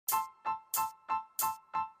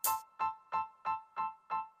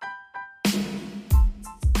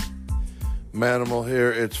Manimal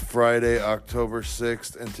here. It's Friday, October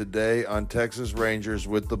 6th, and today on Texas Rangers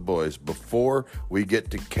with the Boys, before we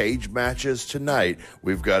get to cage matches tonight,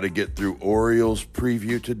 we've got to get through Orioles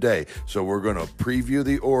preview today. So we're going to preview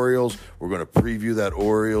the Orioles. We're going to preview that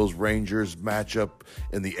Orioles-Rangers matchup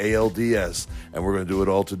in the ALDS, and we're going to do it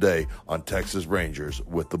all today on Texas Rangers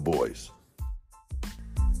with the Boys.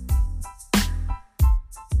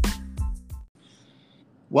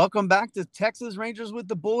 Welcome back to Texas Rangers with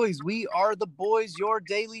the Boys. We are the Boys, your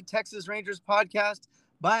daily Texas Rangers podcast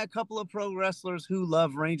by a couple of pro wrestlers who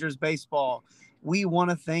love Rangers baseball. We want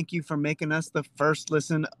to thank you for making us the first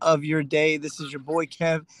listen of your day. This is your boy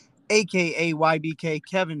Kev, aka YBK,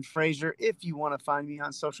 Kevin Frazier. If you want to find me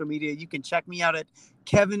on social media, you can check me out at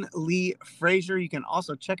Kevin Lee Frazier. You can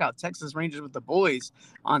also check out Texas Rangers with the Boys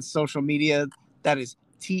on social media. That is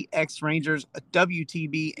TX Rangers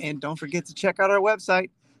WTB. And don't forget to check out our website,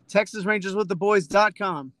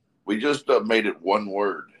 TexasRangersWithTheBoys.com. We just made it one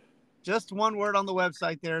word. Just one word on the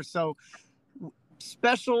website there. So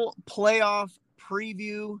special playoff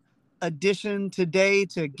preview edition today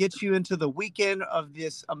to get you into the weekend of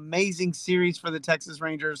this amazing series for the Texas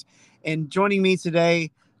Rangers. And joining me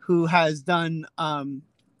today, who has done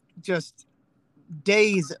just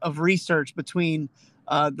days of research between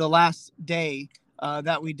the last day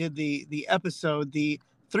that we did the episode, the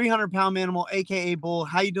 300-pound Manimal, a.k.a. Bull.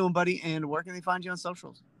 How you doing, buddy? And where can they find you on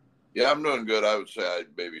socials? Yeah, I'm doing good. I would say I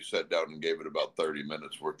maybe sat down and gave it about 30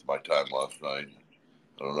 minutes worth of my time last night.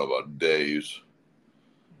 I don't know about days.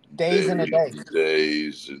 Days in a day.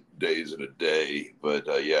 Days in a day. But,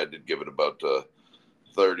 yeah, I did give it about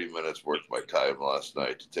 30 minutes worth of my time last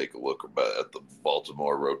night to take a look at the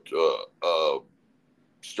Baltimore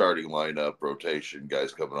starting lineup, rotation,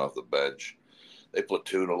 guys coming off the bench. They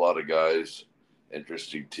platoon a lot of guys.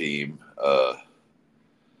 Interesting team.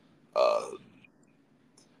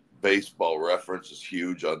 Baseball Reference is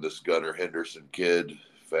huge on this Gunnar Henderson kid.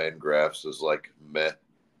 Fangraphs is like meh.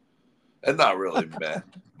 And not really meh.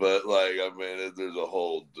 But, like, I mean, there's a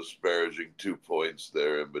whole disparaging 2 points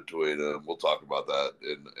there in between them. We'll talk about that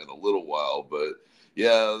in a little while. But,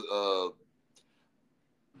 yeah,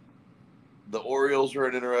 the Orioles are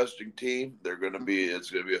an interesting team. It's going to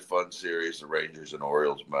be a fun series. The Rangers and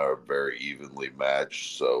Orioles are very evenly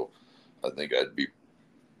matched, so I think I'd be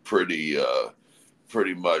pretty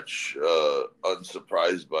much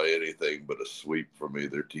unsurprised by anything but a sweep from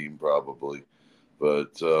either team probably.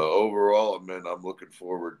 But overall, I mean, I'm looking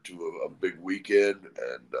forward to a big weekend,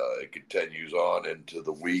 and it continues on into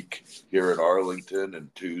the week here in Arlington.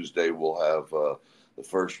 And Tuesday we'll have the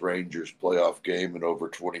first Rangers playoff game in over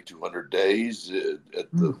 2,200 days at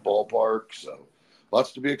the ballpark. So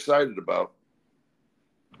lots to be excited about.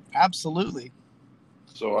 Absolutely.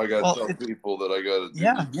 So I got some people that I got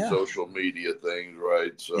to do social media things,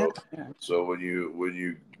 right? So so when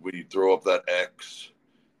you throw up that X,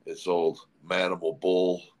 it's old Manimal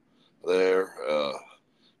Bull there,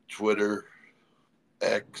 Twitter,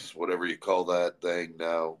 X, whatever you call that thing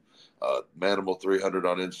now, Manimal 300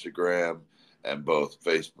 on Instagram, and both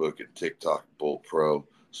Facebook and TikTok Bull Pro.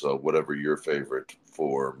 So whatever your favorite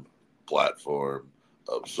platform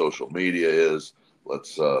of social media is,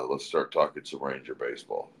 let's start talking some Ranger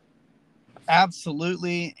baseball.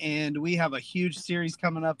 Absolutely, and we have a huge series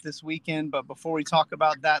coming up this weekend. But before we talk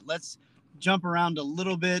about that, let's jump around a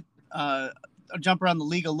little bit, jump around the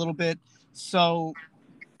league a little bit. So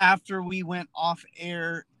after we went off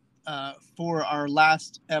air for our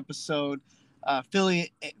last episode,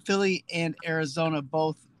 Philly and Arizona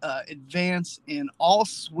both advance in all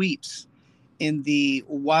sweeps in the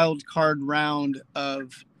wild card round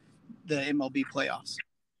of the MLB playoffs.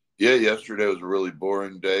 Yeah, yesterday was a really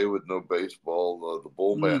boring day with no baseball. The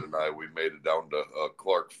Bullman and I, we made it down to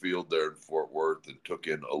Clark Field there in Fort Worth and took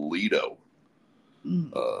in Aledo,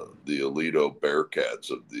 the Aledo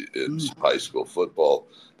Bearcats in high school football.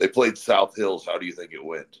 They played South Hills. How do you think it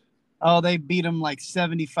went? Oh, they beat them like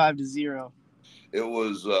 75-0. It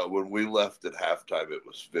was when we left at halftime. It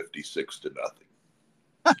was 56-0.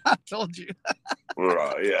 I told you.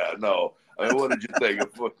 Yeah, no. I mean, what did you think?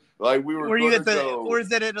 Like we were you at or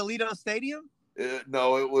is it at Aledo Stadium?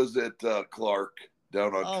 No, it was at Clark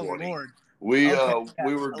down on 20. Lord. We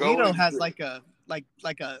were going. Aledo has like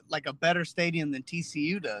a better stadium than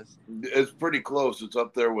TCU does. It's pretty close. It's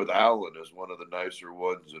up there with Allen as one of the nicer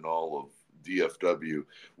ones in all of DFW.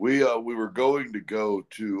 We were going to go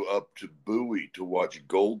up to Bowie to watch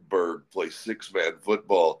Goldberg play 6-man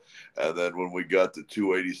football, and then when we got to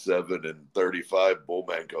 287 and 35,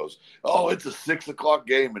 Bullman goes, "Oh, it's a 6:00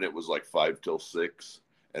 game," and it was like 5 till 6,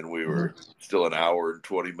 and we were still an hour and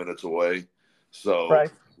 20 minutes away. So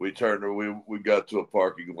we got to a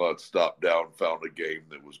parking lot, stopped down, found a game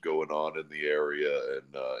that was going on in the area,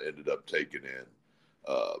 and ended up taking in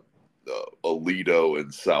Aledo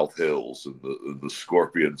and South Hills, and the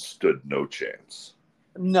Scorpions stood no chance.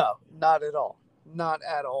 No, not at all. Not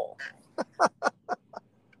at all.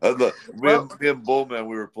 Me and Bullman,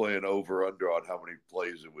 we were playing over under on how many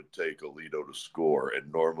plays it would take Aledo to score,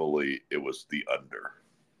 and normally it was the under.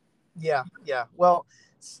 Yeah. Well,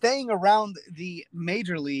 staying around the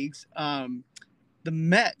major leagues, the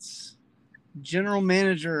Mets general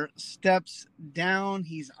manager steps down.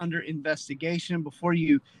 He's under investigation. Before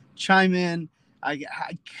you chime in, I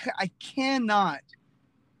cannot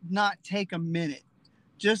not take a minute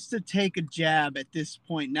just to take a jab at this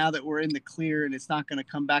point, now that we're in the clear and it's not going to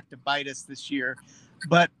come back to bite us this year.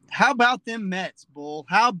 But how about them Mets, Bull?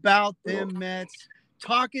 How about them Mets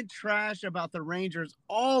talking trash about the Rangers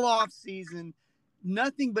all off season?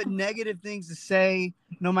 Nothing but negative things to say,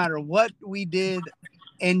 no matter what we did.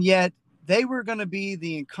 And yet they were going to be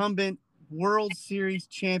the incumbent World Series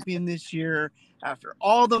champion this year after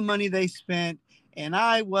all the money they spent. And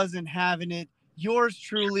I wasn't having it. Yours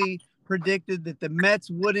truly predicted that the Mets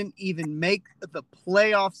wouldn't even make the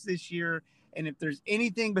playoffs this year. And if there's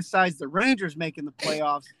anything besides the Rangers making the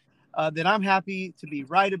playoffs that I'm happy to be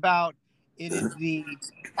right about, it is the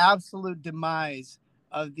absolute demise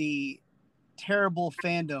of the terrible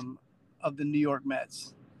fandom of the New York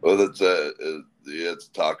Mets. Well, it's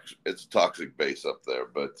toxic. It's a toxic base up there.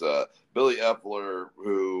 But Billy Epler,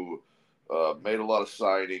 who made a lot of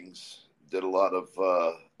signings, did a lot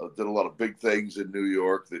of big things in New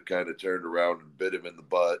York that kind of turned around and bit him in the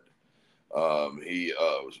butt. He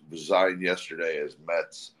resigned yesterday as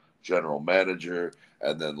Mets general manager,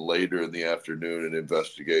 and then later in the afternoon, an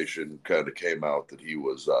investigation kind of came out that he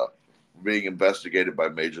was being investigated by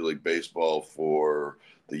Major League Baseball for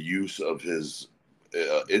the use of his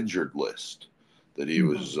injured list, that he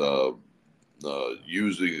was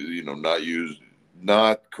using,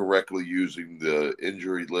 not correctly using the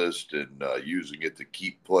injury list and using it to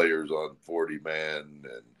keep players on 40-man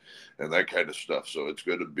and that kind of stuff. So it's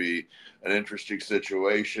going to be an interesting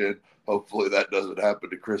situation. Hopefully that doesn't happen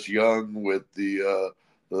to Chris Young with the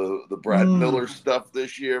Brad Miller stuff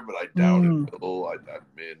this year, but I doubt it will. I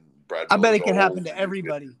mean, Brad I bet Miller's it could happen old. to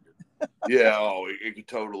everybody. Yeah, it could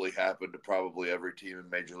totally happen to probably every team in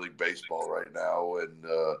Major League Baseball right now. And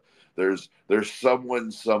there's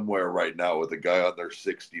someone somewhere right now with a guy on their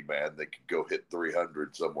 60-man that could go hit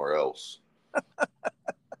 300 somewhere else.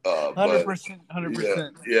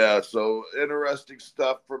 100%. Yeah. So interesting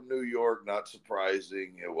stuff from New York. Not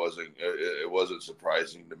surprising. It wasn't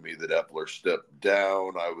surprising to me that Epler stepped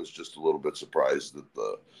down. I was just a little bit surprised that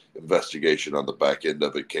the investigation on the back end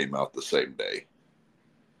of it came out the same day.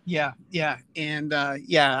 Yeah. And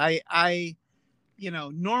I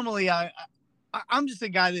normally I'm just a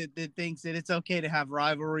guy that thinks that it's okay to have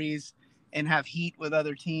rivalries and have heat with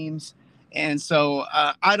other teams. And so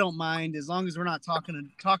I don't mind, as long as we're not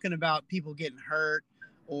talking about people getting hurt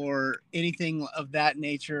or anything of that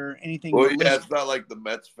nature. Anything. Well, yeah, it's not like the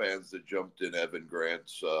Mets fans that jumped in Evan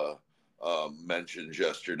Grant's mentions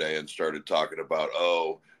yesterday and started talking about,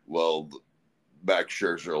 Max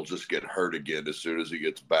Scherzer will just get hurt again as soon as he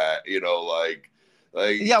gets back.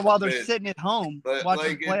 While they're sitting at home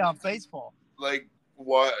watching playoff baseball.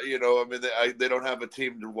 Why? They don't have a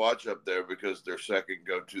team to watch up there because their second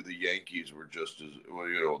go-to, the Yankees, were just as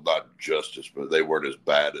not just as, but they weren't as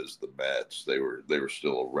bad as the Mets. They were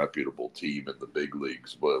still a reputable team in the big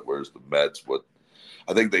leagues. But whereas the Mets,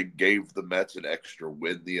 I think they gave the Mets an extra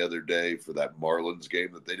win the other day for that Marlins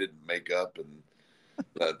game that they didn't make up, and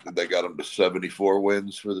they got them to 74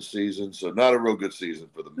 wins for the season. So not a real good season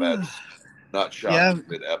for the Mets. Not shocking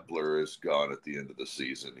that Epler is gone at the end of the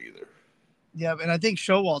season either. Yeah, and I think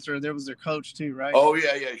Showalter, there was their coach too, right? Oh,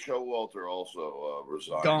 yeah. Showalter also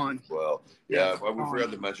resigned. Gone. Well, yeah, we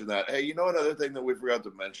forgot to mention that. Hey, another thing that we forgot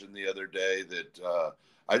to mention the other day that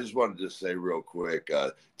I just wanted to say real quick.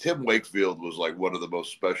 Tim Wakefield was like one of the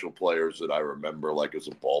most special players that I remember, like as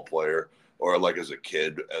a ball player or like as a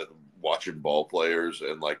kid watching ball players,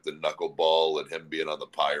 and like the knuckleball and him being on the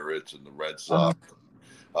Pirates and the Red Sox.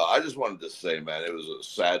 I just wanted to say, man, it was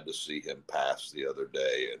sad to see him pass the other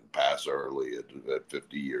day, and pass early at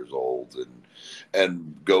 50 years old,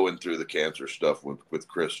 and going through the cancer stuff with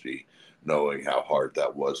Christy, knowing how hard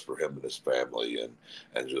that was for him and his family, and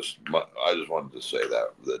I just wanted to say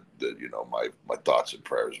that my thoughts and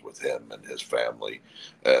prayers with him and his family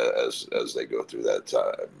as they go through that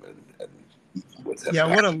time, and with him. Yeah,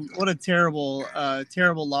 what a terrible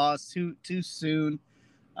loss too soon.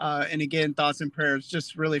 And again, thoughts and prayers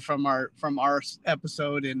just really from our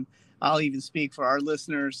episode, and I'll even speak for our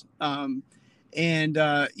listeners. And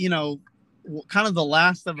you know, kind of the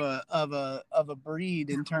last of a breed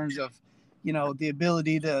in terms of, you know, the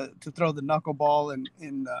ability to throw the knuckleball,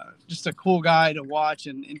 and just a cool guy to watch,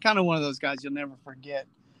 and kind of one of those guys you'll never forget.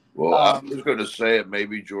 Well, I was going to say it.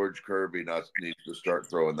 Maybe George Kirby needs to start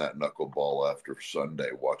throwing that knuckleball after Sunday,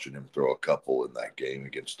 watching him throw a couple in that game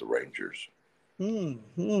against the Rangers.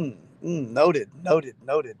 Noted.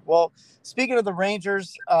 Well, speaking of the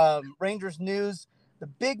Rangers, Rangers news, the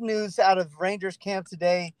big news out of Rangers camp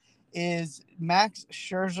today is Max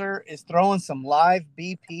Scherzer is throwing some live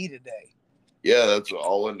BP today. Yeah, that's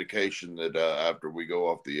all indication that after we go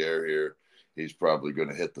off the air here, he's probably going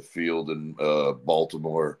to hit the field in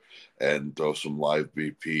Baltimore and throw some live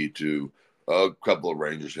BP to a couple of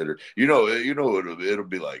Rangers hitters. It'll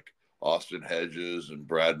be like Austin Hedges and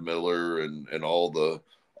Brad Miller and all the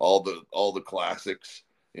classics.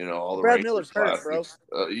 You know, all the Brad Rangers Miller's hurt, bro. classics.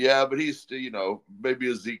 Yeah, but he's still,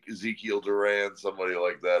 maybe Ezekiel Duran, somebody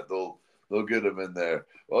like that. They'll get him in there.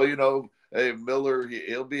 Well, hey, Miller,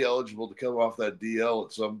 he'll be eligible to come off that DL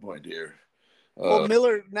at some point here. Well,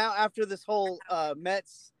 Miller, now after this whole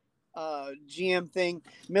Mets GM thing,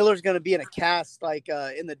 Miller's going to be in a cast, like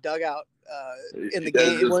in the dugout in the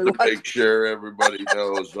game. Just to make sure everybody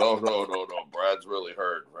knows, no, Brad's really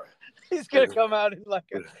hurt. Right? He's going to come out in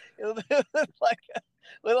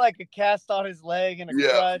with like a cast on his leg and a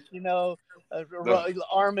crutch,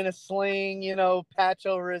 arm in a sling, patch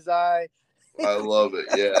over his eye. I love it.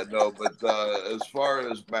 Yeah, no, but as far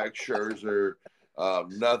as Max Scherzer,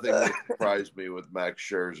 nothing would surprise me with Max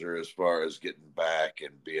Scherzer as far as getting back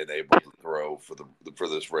and being able to throw for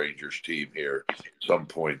this Rangers team here at some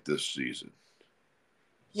point this season.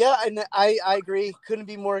 Yeah, and I agree. Couldn't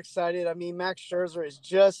be more excited. I mean, Max Scherzer is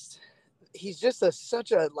he's just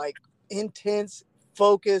such a intense,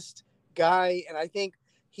 focused guy, and I think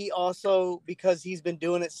he also, because he's been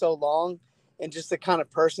doing it so long, and just the kind of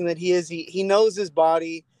person that he is, he knows his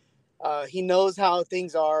body. He knows how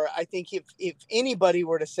things are. I think if anybody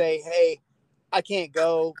were to say, hey, I can't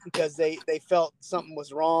go because they felt something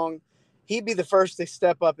was wrong, he'd be the first to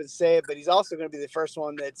step up and say it. But he's also going to be the first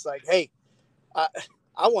one that's like, hey,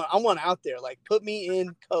 I want out there. Like, put me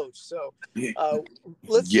in, coach. So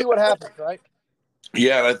let's see what happens, right?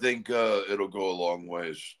 Yeah, and I think it'll go a long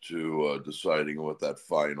ways to deciding what that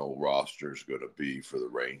final roster is going to be for the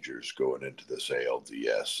Rangers going into this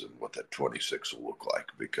ALDS and what that 26 will look like,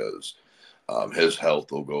 because his health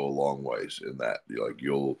will go a long ways in that. Like,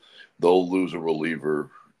 they'll lose a reliever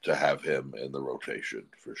to have him in the rotation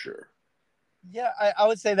for sure. Yeah, I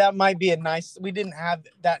would say that might be we didn't have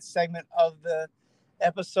that segment of the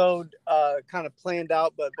episode kind of planned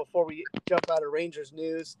out, but before we jump out of Rangers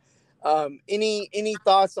news, any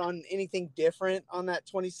thoughts on anything different on that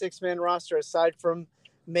 26-man roster aside from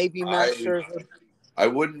maybe Max Scherzer? I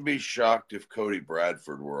wouldn't be shocked if Cody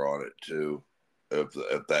Bradford were on it too, if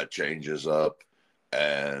that changes up,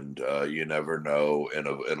 and you never know, in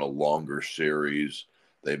a longer series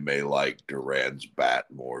they may like Duran's bat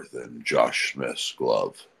more than Josh Smith's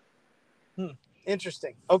glove.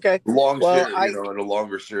 Interesting. Okay. In a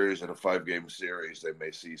longer series, in a 5-game series, they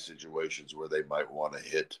may see situations where they might want to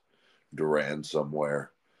hit Duran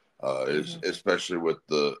somewhere, especially with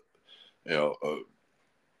the,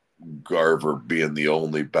 Garver being the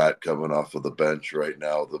only bat coming off of the bench right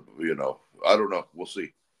now. I don't know. We'll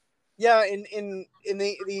see. Yeah, in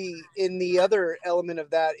the other element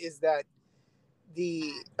of that is that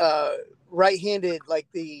the right-handed, like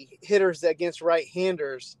the hitters against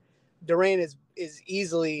right-handers, Duran is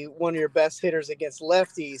easily one of your best hitters against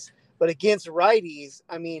lefties, but against righties,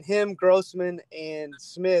 I mean, him, Grossman, and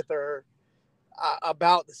Smith are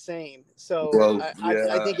about the same. So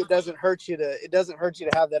I think it doesn't hurt you to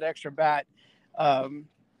have that extra bat. The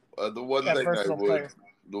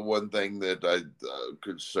one thing that I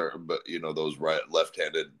concern, but those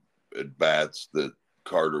left-handed bats that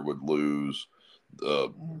Carter would lose,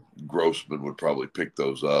 Grossman would probably pick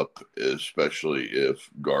those up, especially if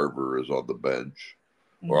Garver is on the bench,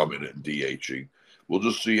 or DHing. We'll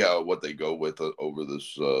just see what they go with over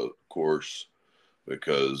this course,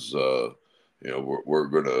 because we're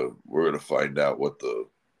gonna find out what the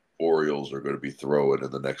Orioles are going to be throwing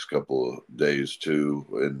in the next couple of days too,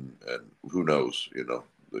 and who knows?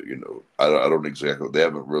 I don't exactly. They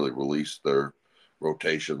haven't really released their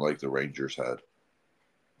rotation like the Rangers had.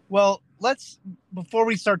 Well, before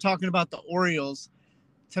we start talking about the Orioles,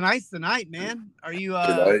 tonight's the night, man. Are you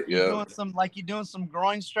doing some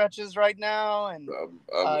groin stretches right now and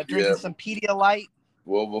drinking some Pedialyte?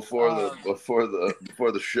 Well, Um, before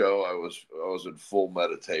the show, I was in full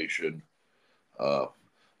meditation. Uh,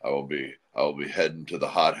 I will be heading to the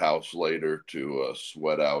hot house later to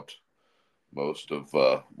sweat out most of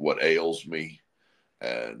what ails me,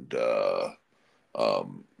 and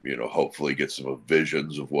hopefully get some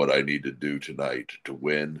visions of what I need to do tonight to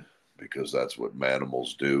win, because that's what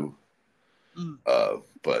manimals do. mm,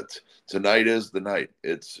 But tonight is the night.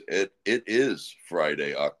 It is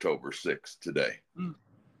Friday, October 6th today. mm,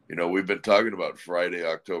 We've been talking about Friday,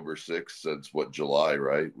 October 6th since what, July,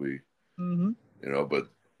 right? mm-hmm. But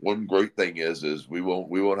one great thing is we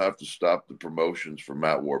won't have to stop the promotions for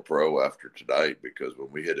Matt War Pro after tonight, because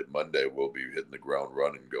when we hit it Monday, we'll be hitting the ground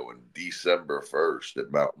running going December 1st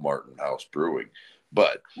at Mount Martin House Brewing.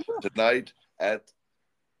 But tonight at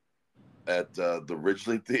the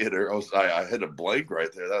Ridgely Theater, I had a blank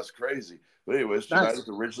right there. That's crazy. But anyways, tonight Nice. at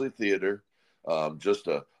the Ridgely Theater, just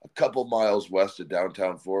a couple miles west of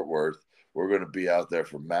downtown Fort Worth. We're going to be out there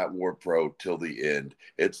from Matt War Pro till the end.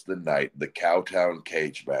 It's the night, the Cowtown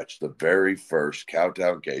Cage match, the very first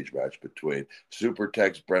Cowtown Cage match between Super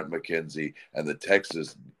Tex Brent McKenzie and the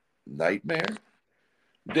Texas Nightmare,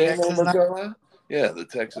 Daniel Texas. McCullough. Yeah, the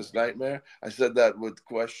Texas Nightmare. I said that with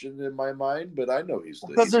question in my mind, but I know he's the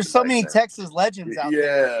Because he's there's the so many Nightmare. Texas legends out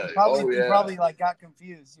there. Yeah. Oh You yeah. probably like got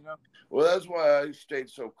confused, you know. Well, that's why I stayed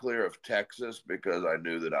so clear of Texas, because I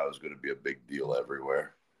knew that I was going to be a big deal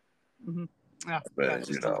everywhere. Mm-hmm. Yeah, yeah, But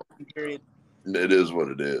just a period. it is what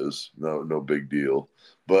it is. No big deal.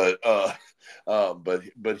 But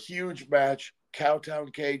but huge match,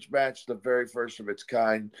 Cowtown Cage match, the very first of its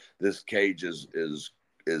kind. This cage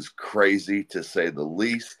is crazy, to say the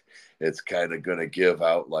least. It's kind of going to give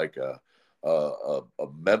out like a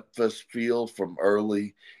Memphis feel from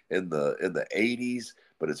early in the 80s,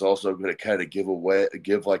 but it's also going to kind of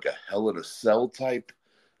give like a Hell in a Cell type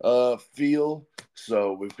feel.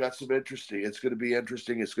 So we've got some interesting. It's going to be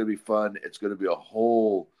interesting. It's going to be fun. It's going to be a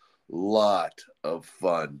whole lot of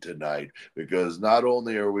fun tonight, because not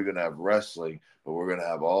only are we going to have wrestling, but we're going to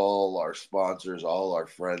have all our sponsors, all our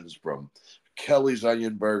friends from Kelly's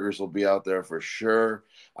Onion Burgers will be out there for sure.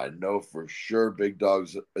 I know for sure Big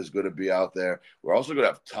Dogs is going to be out there. We're also going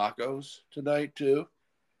to have tacos tonight too.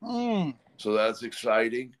 Mm. So that's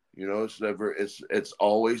exciting. It's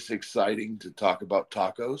always exciting to talk about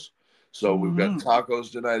tacos. So we've got Mm-hmm.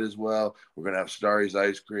 tacos tonight as well. We're gonna have Starry's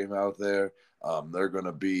ice cream out there. They're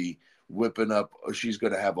gonna be whipping up. She's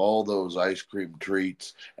gonna have all those ice cream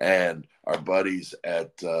treats, and our buddies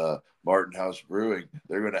at Martin House Brewing,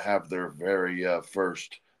 they're gonna have their very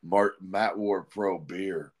first Matt War Pro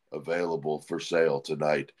beer available for sale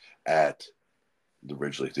tonight at the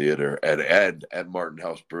Ridgely Theater and at Martin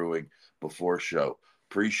House Brewing before show.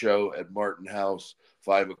 Pre-show at Martin House,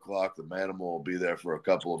 5 o'clock. The Manimal will be there for a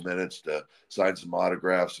couple of minutes to sign some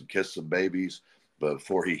autographs and kiss some babies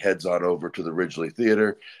before he heads on over to the Ridgely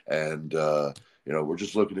Theater. And we're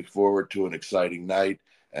just looking forward to an exciting night,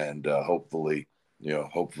 and hopefully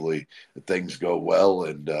things go well,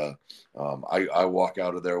 and I walk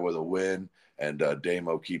out of there with a win, and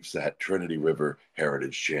Damo keeps that Trinity River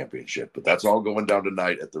Heritage Championship. But that's all going down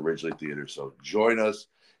tonight at the Ridgely Theater. So join us.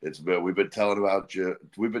 We've been telling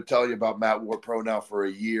you about Matt War Pro now for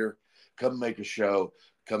a year. Come make a show.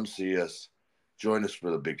 Come see us. Join us for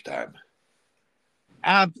the big time.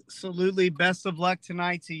 Absolutely. Best of luck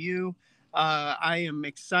tonight to you. I am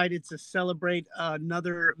excited to celebrate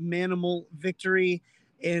another Manimal victory,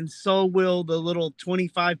 and so will the little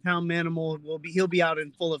 25-pound Manimal. He'll be out in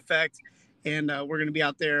full effect, and we're going to be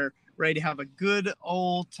out there ready to have a good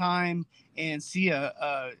old time and see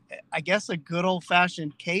I guess a good old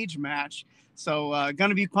fashioned cage match. So going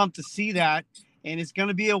to be pumped to see that, and it's going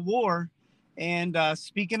to be a war. And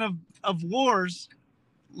speaking of wars,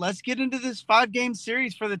 let's get into this 5-game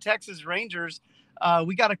series for the Texas Rangers.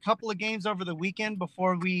 We got a couple of games over the weekend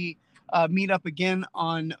before we meet up again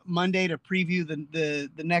on Monday to preview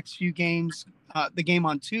the next few games, the game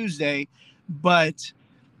on Tuesday. But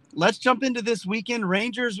let's jump into this weekend.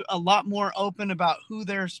 Rangers a lot more open about who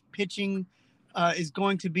their pitching is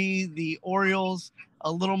going to be. The Orioles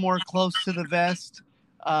a little more close to the vest.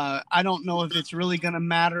 I don't know if it's really going to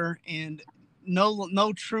matter, and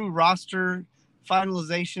no true roster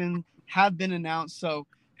finalization have been announced. So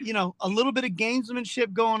a little bit of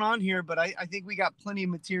gamesmanship going on here, but I think we got plenty of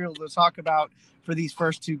material to talk about for these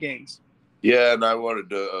first 2 games. Yeah, and I wanted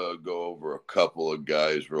to go over a couple of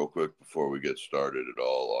guys real quick before we get started at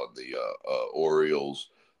all on the Orioles.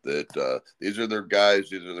 That these are their guys.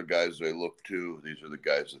 These are the guys they look to. These are the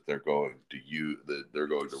guys that they're going to use. That they're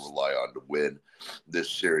going to rely on to win this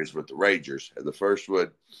series with the Rangers. And the first one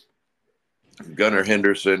Gunnar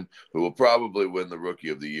Henderson, who will probably win the Rookie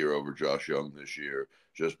of the Year over Josh Young this year,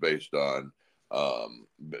 just um,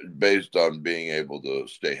 based on being able to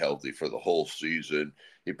stay healthy for the whole season.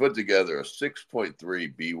 He put together a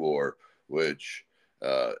 6.3 B-WAR, which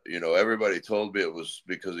everybody told me it was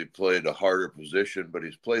because he played a harder position, but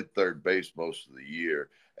he's played third base most of the year.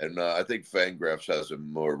 And I think Fangraphs has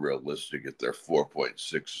him more realistic at their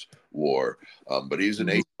 4.6 WAR. But he's an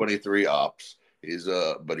 823 ops. He's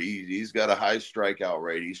got a high strikeout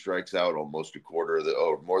rate. He strikes out almost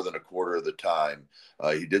more than a quarter of the time.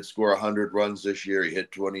 He did score 100 runs this year. He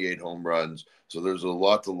hit 28 home runs. So there's a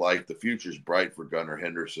lot to like. The future's bright for Gunnar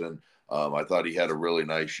Henderson. I thought he had a really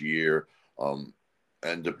nice year.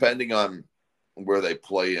 And depending on where they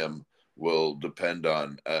play him will depend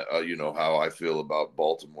on how I feel about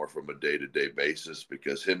Baltimore from a day-to-day basis,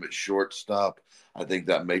 because him at shortstop, I think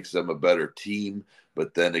that makes them a better team.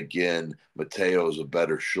 But then again, Mateo's a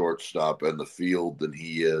better shortstop in the field than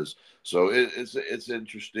he is. So it's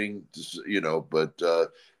interesting but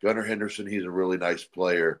Gunnar Henderson, he's a really nice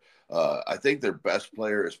player. I think their best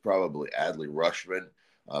player is probably Adley Rutschman.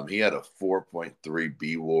 He had a 4.3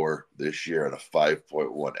 B WAR this year and a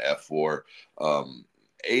 5.1 F WAR.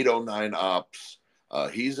 809 ops.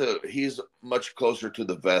 He's much closer to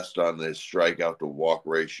the vest on this strikeout to walk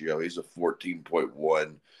ratio. He's a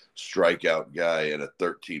 14.1 strikeout guy and a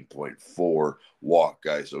 13.4 walk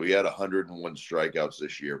guy. So he had 101 strikeouts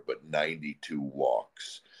this year, but 92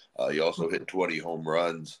 walks. He also hit 20 home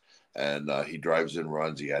runs, and he drives in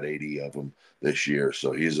runs. He had 80 of them this year.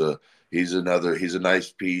 So he's a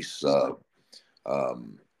nice piece. I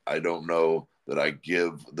don't know that I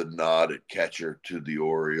give the nod at catcher to the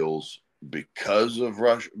Orioles because of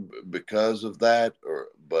that,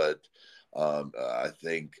 but I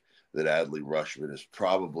think that Adley Rutschman is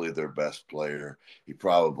probably their best player. He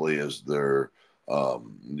probably is their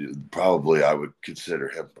probably I would consider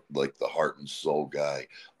him like the heart and soul guy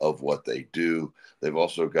of what they do. They've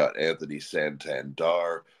also got Anthony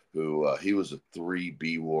Santander, who he was a 3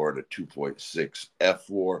 B WAR and a 2.6 F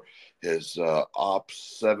WAR. His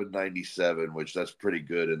ops 797, which that's pretty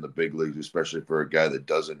good in the big leagues, especially for a guy that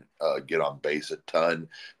doesn't get on base a ton.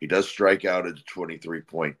 He does strike out at a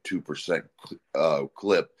 23.2%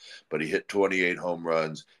 clip, but he hit 28 home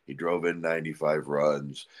runs. He drove in 95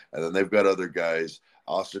 runs. And then they've got other guys.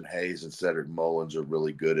 Austin Hayes and Cedric Mullins are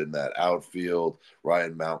really good in that outfield.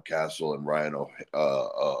 Ryan Mountcastle and Ryan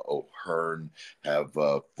O'Hearn have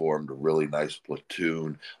formed a really nice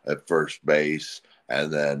platoon at first base.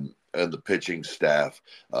 And then the pitching staff,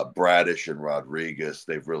 Bradish and Rodriguez,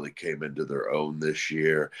 they've really came into their own this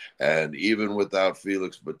year. And even without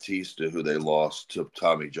Felix Bautista, who they lost to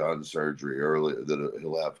Tommy John surgery earlier, that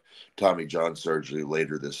he'll have Tommy John surgery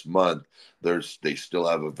later this month, they still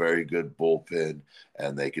have a very good bullpen,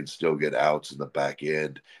 and they can still get outs in the back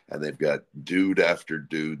end. And they've got dude after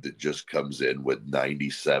dude that just comes in with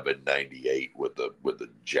 97, 98 with the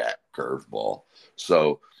jack curveball.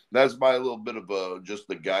 So that's my little bit of just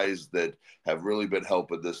the guys that have really been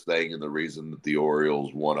helping this thing, and the reason that the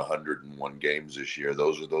Orioles won 101 games this year.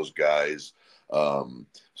 Those are those guys. So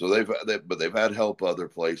they've had help other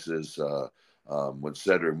places. When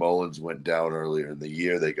Cedric Mullins went down earlier in the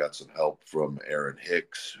year, they got some help from Aaron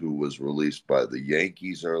Hicks, who was released by the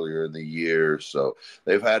Yankees earlier in the year. So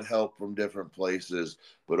they've had help from different places.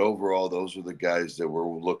 But overall, those are the guys that we're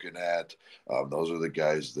looking at. Those are the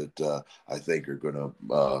guys that I think are going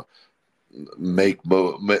to make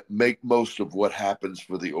most of what happens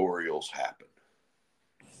for the Orioles happen.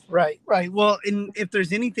 Right. Well, and if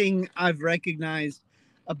there's anything I've recognized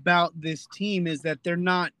about this team is that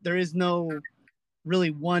there is no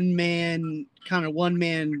really one man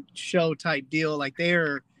show type deal. Like they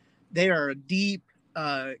are a deep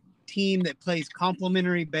team that plays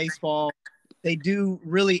complementary baseball. They do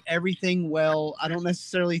really everything well. I don't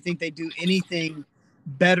necessarily think they do anything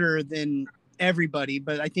better than everybody,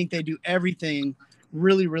 but I think they do everything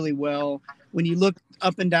really, really well. When you look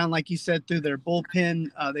up and down, like you said, through their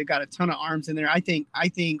bullpen, they've got a ton of arms in there. I think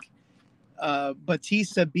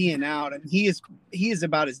Bautista being out, and he is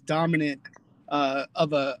about as dominant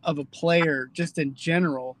of a player just in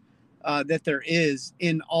general that there is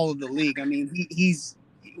in all of the league. I mean, he's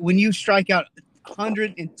when you strike out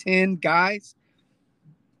 110 guys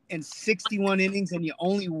in 61 innings and you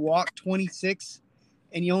only walk 26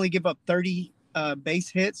 and you only give up 30 base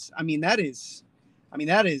hits. I mean, that is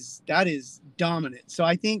dominant. So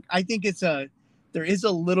I think there is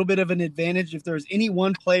a little bit of an advantage if there's any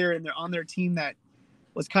one player on their team that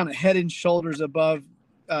was kind of head and shoulders above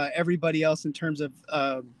everybody else in terms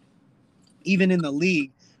of even in the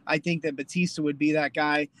league. I think that Bautista would be that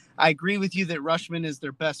guy. I agree with you that Rutschman is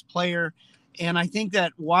their best player. And I think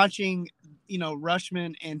that watching,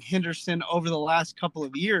 Rushman and Henderson over the last couple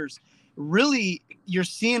of years, really you're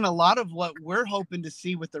seeing a lot of what we're hoping to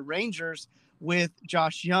see with the Rangers with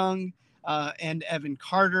Josh Young and Evan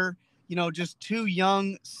Carter. Just two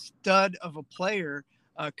young stud of a player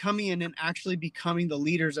coming in and actually becoming the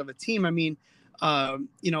leaders of a team. I mean,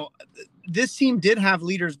 this team did have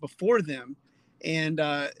leaders before them, and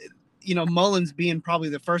Mullins being probably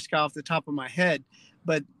the first guy off the top of my head,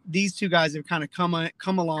 but these two guys have kind of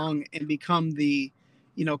come along and become the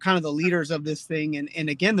kind of the leaders of this thing. And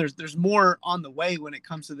again, there's more on the way when it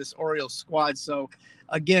comes to this Orioles squad. So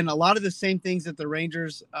again, a lot of the same things that the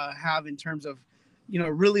Rangers have in terms of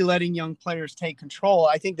really letting young players take control.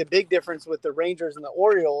 I think the big difference with the Rangers and the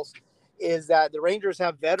Orioles is that the Rangers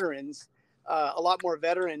have veterans, a lot more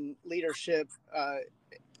veteran leadership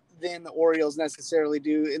than the Orioles necessarily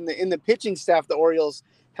do. In the pitching staff, the Orioles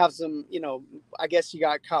have some, I guess you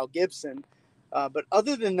got Kyle Gibson. But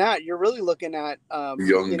other than that, you're really looking at,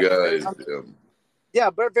 Young guys.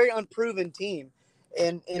 but very unproven team.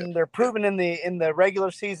 And they're proven in the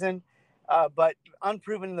regular season, but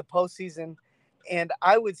unproven in the postseason. And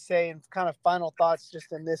I would say, in kind of final thoughts,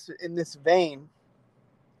 just in this vein,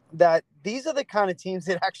 that these are the kind of teams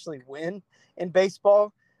that actually win in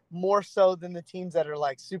baseball, more so than the teams that are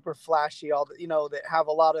like super flashy, that have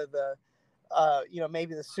a lot of the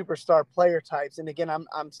maybe the superstar player types. And again,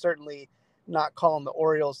 I'm certainly not calling the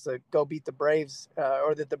Orioles to go beat the Braves,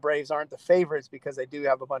 or that the Braves aren't the favorites, because they do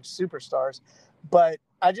have a bunch of superstars. But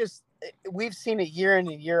we've seen it year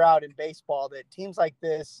in and year out in baseball that teams like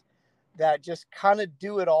this that just kind of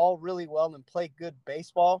do it all really well and play good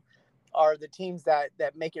baseball are the teams that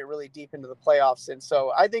make it really deep into the playoffs. And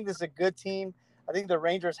so I think this is a good team. I think the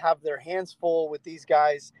Rangers have their hands full with these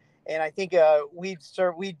guys. And I think we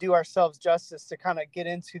do ourselves justice to kind of get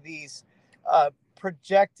into these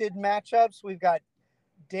projected matchups. We've got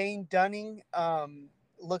Dane Dunning.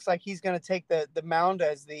 Looks like he's going to take the mound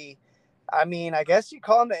as I guess you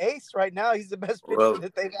call him the ace right now. He's the best pitcher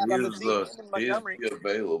that they've had on the team.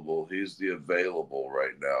 He's the available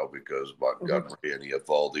right now, because Montgomery and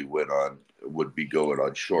Eovaldi would be going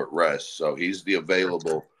on short rest. So he's the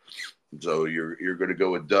available. So you're going to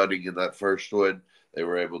go with Dunning in that first one. They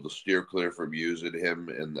were able to steer clear from using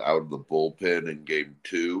him out of the bullpen in game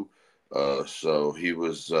 2. So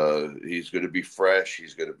he's going to be fresh.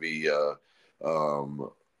 He's going to be,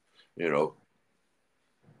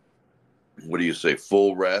 what do you say,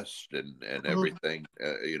 full rest and everything.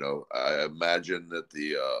 I imagine that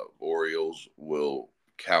the Orioles will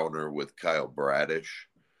counter with Kyle Bradish,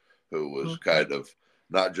 who was kind of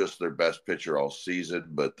not just their best pitcher all season,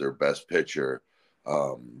 but their best pitcher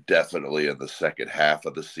definitely in the second half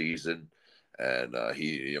of the season. And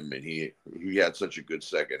he had such a good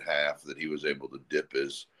second half that he was able to dip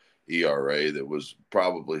his ERA that was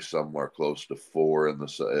probably somewhere close to 4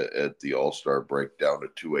 at the All-Star break down to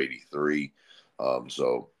 283.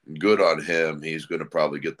 So good on him. He's going to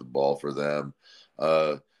probably get the ball for them.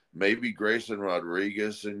 Maybe Grayson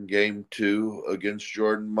Rodriguez in game 2 against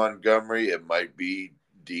Jordan Montgomery. It might be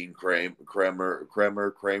Dean Kramer,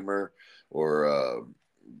 or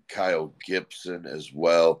Kyle Gibson as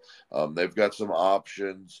well. They've got some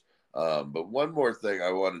options. But one more thing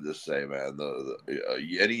I wanted to say, man,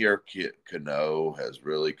 Yennier Cano has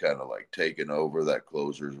really kind of like taken over that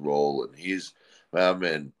closer's role, and he's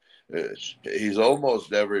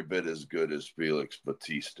almost every bit as good as Felix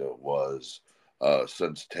Bautista was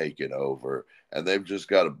since taking over. And they've just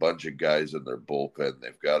got a bunch of guys in their bullpen.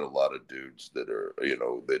 They've got a lot of dudes that are,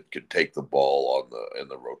 that can take the ball in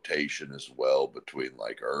the rotation as well, between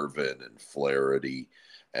like Irvin and Flaherty.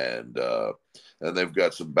 And they've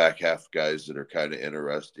got some back half guys that are kind of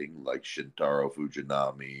interesting, like Shintaro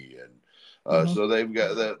Fujinami. And so they've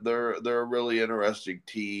got that. They're a really interesting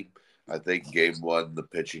team. I think game 1, the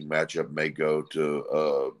pitching matchup may go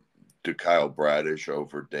to Kyle Bradish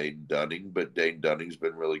over Dane Dunning, but Dane Dunning's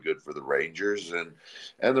been really good for the Rangers, and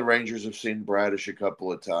the Rangers have seen Bradish a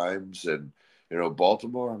couple of times. And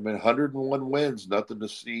Baltimore, 101 wins, nothing to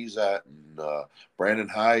sneeze at. And Brandon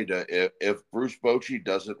Hyde, if Bruce Bochy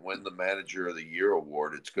doesn't win the Manager of the Year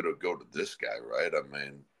award, it's going to go to this guy, right?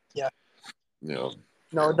 Yeah. No,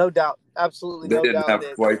 no doubt, absolutely they no didn't doubt.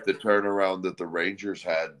 have quite the turnaround that the Rangers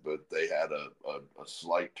had, but they had a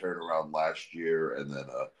slight turnaround last year, and then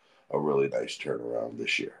a really nice turnaround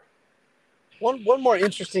this year. One more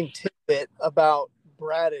interesting tidbit about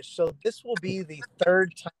Bradish. So this will be the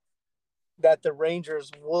third time that the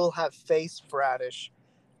Rangers will have faced Bradish.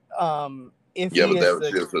 If Yeah, he but that is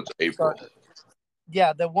was just since April.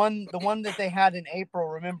 Yeah, the one that they had in April.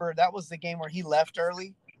 Remember, that was the game where he left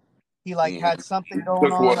early. He like Mhm. had something going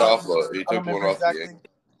Took one on. off. He I don't took one remember off the exactly. ankle.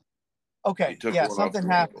 He Okay, took yeah, one off something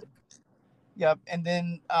the ankle. happened. Yep, and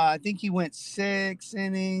then I think he went 6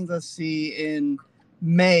 innings. Let's see, in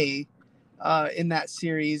May, in that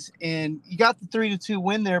series, and you got the 3-2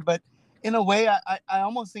 win there. But in a way, I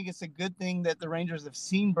almost think it's a good thing that the Rangers have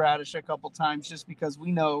seen Bradish a couple times, just because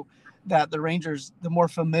we know that the Rangers, the more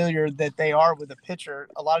familiar that they are with a pitcher,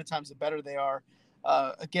 a lot of times the better they are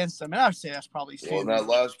against them. And I would say that's probably Well, and true that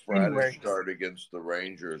last anyway. Bradish start against the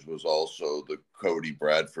Rangers was also the Cody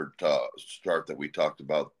Bradford start that we talked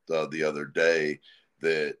about the other day.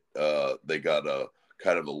 That they got a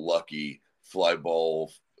kind of a lucky fly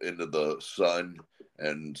ball into the sun,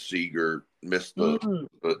 and Seager missed an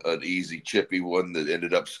easy chippy one that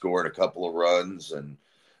ended up scoring a couple of runs, and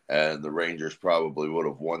the Rangers probably would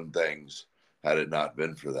have won things had it not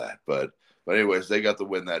been for that. But anyways, they got the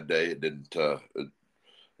win that day. It didn't.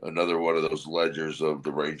 Another one of those ledgers of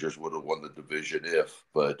the Rangers would have won the division if,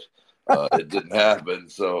 but it didn't happen.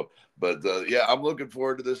 So, but yeah, I'm looking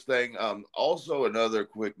forward to this thing. Also, another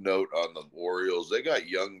quick note on the Orioles: they got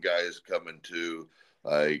young guys coming too.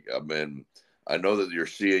 Like, I mean, I know that you're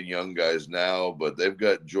seeing young guys now, but they've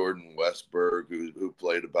got Jordan Westberg, who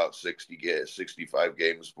played about 65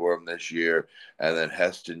 games for them this year, and then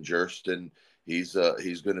Heston Jersten. He's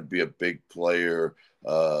going to be a big player.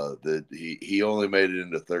 That he only made it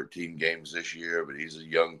into 13 games this year, but he's a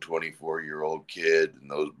young 24-year-old kid, and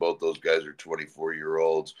both those guys are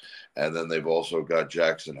 24-year-olds. And then they've also got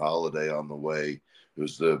Jackson Holiday on the way,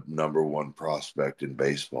 who's the number one prospect in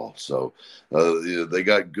baseball. So they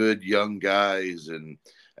got good young guys, and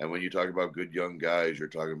when you talk about good young guys, you're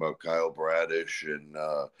talking about Kyle Bradish and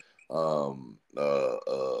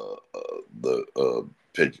the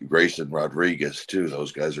Grayson Rodriguez too.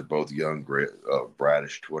 Those guys are both young.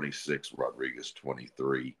 Bradish 26, Rodriguez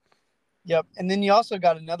 23. Yep, and then you also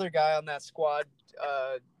got another guy on that squad,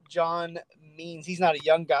 John Means. He's not a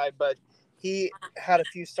young guy, but he had a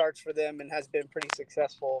few starts for them and has been pretty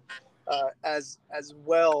successful as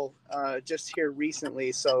well just here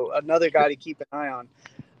recently. So another guy to keep an eye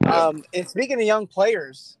on. And speaking of young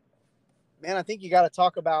players, man, I think you got to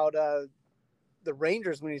talk about the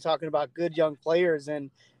Rangers when you're talking about good young players, and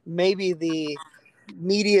maybe the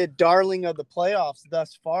media darling of the playoffs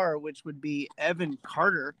thus far, which would be Evan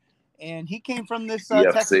Carter. And he came from this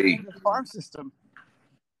Texas Rangers farm system.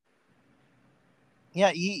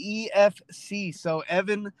 Yeah, EFC. So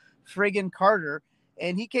Evan friggin' Carter.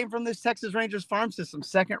 And he came from this Texas Rangers farm system,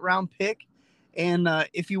 second round pick. And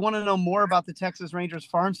if you want to know more about the Texas Rangers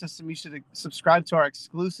farm system, you should subscribe to our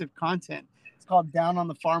exclusive content. It's called Down on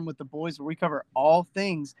the Farm with the Boys, where we cover all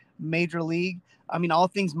things major league. I mean, all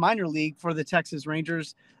things minor league for the Texas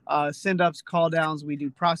Rangers. Send ups, call downs. We do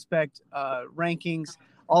prospect rankings,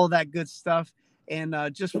 all of that good stuff. And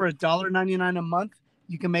just for $1.99 a month,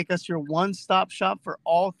 you can make us your one-stop shop for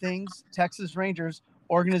all things Texas Rangers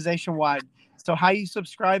organization wide. So how you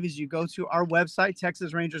subscribe is you go to our website,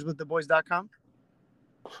 texasrangerswiththeboys.com.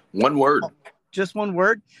 One word. Just one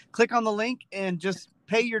word. Click on the link and just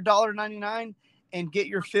pay your $1.99 and get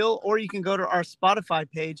your fill. Or you can go to our Spotify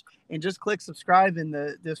page and just click subscribe and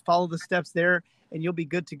just follow the steps there, and you'll be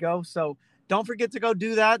good to go. So don't forget to go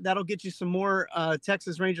do that. That'll get you some more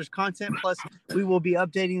Texas Rangers content. Plus, we will be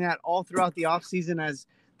updating that all throughout the offseason as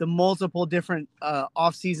the multiple different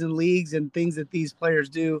offseason leagues and things that these players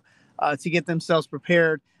do to get themselves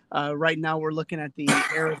prepared. Right now, we're looking at the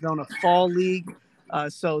Arizona Fall League.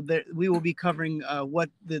 So we will be covering what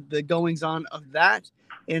the goings on of that.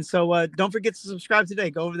 And so don't forget to subscribe today.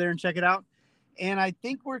 Go over there and check it out. And I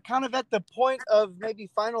think we're kind of at the point of maybe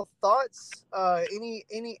final thoughts.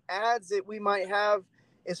 Any ads that we might have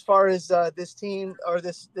as far as this team or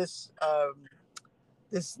this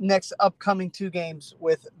next upcoming 2 games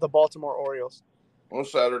with the Baltimore Orioles. Well,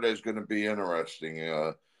 Saturday's going to be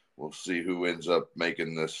interesting. We'll see who ends up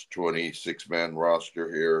making this 26-man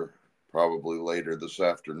roster here. Probably later this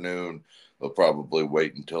afternoon. They'll probably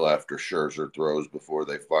wait until after Scherzer throws before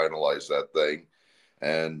they finalize that thing.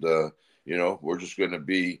 And we're just going to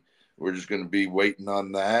be waiting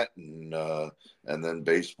on that, and then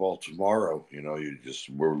baseball tomorrow.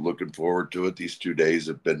 We're looking forward to it. These 2 days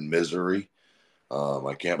have been misery.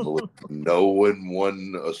 I can't believe no one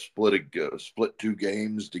won a split 2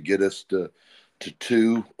 games to get us to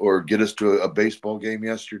 2 or get us to a baseball game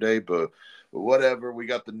yesterday, but whatever. We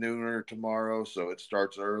got the nooner tomorrow, so it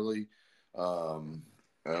starts early.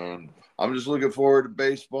 And I'm just looking forward to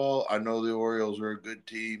baseball. I know the Orioles are a good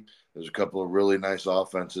team. There's a couple of really nice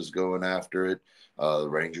offenses going after it. The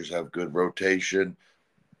Rangers have good rotation.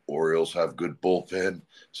 Orioles have good bullpen,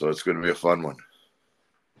 so it's going to be a fun one.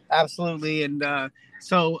 Absolutely. And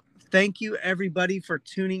so Thank you, everybody, for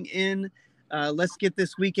tuning in. Let's get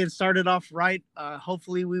this weekend started off right.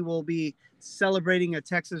 Hopefully, we will be celebrating a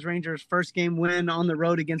Texas Rangers first game win on the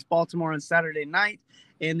road against Baltimore on Saturday night.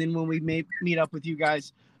 And then when we meet up with you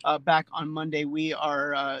guys back on Monday, we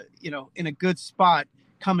are, in a good spot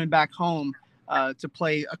coming back home to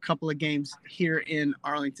play a couple of games here in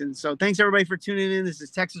Arlington. So thanks, everybody, for tuning in. This is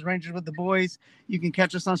Texas Rangers with the Boys. You can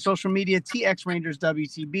catch us on social media, TX Rangers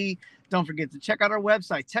WTB. Don't forget to check out our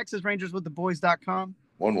website, TexasRangersWithTheBoys.com.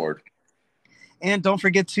 One word. And don't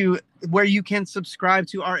forget to where you can subscribe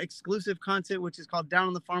to our exclusive content, which is called Down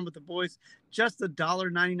on the Farm with the Boys. Just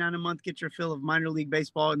 $1.99 a month. Get your fill of minor league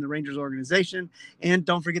baseball in the Rangers organization. And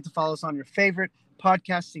don't forget to follow us on your favorite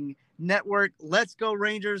podcasting network. Let's go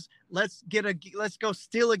Rangers. Let's go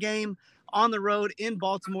steal a game on the road in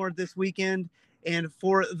Baltimore this weekend. And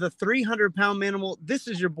for the 300-pound Manimal, this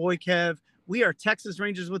is your boy Kev. We are Texas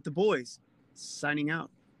Rangers with the Boys, signing out.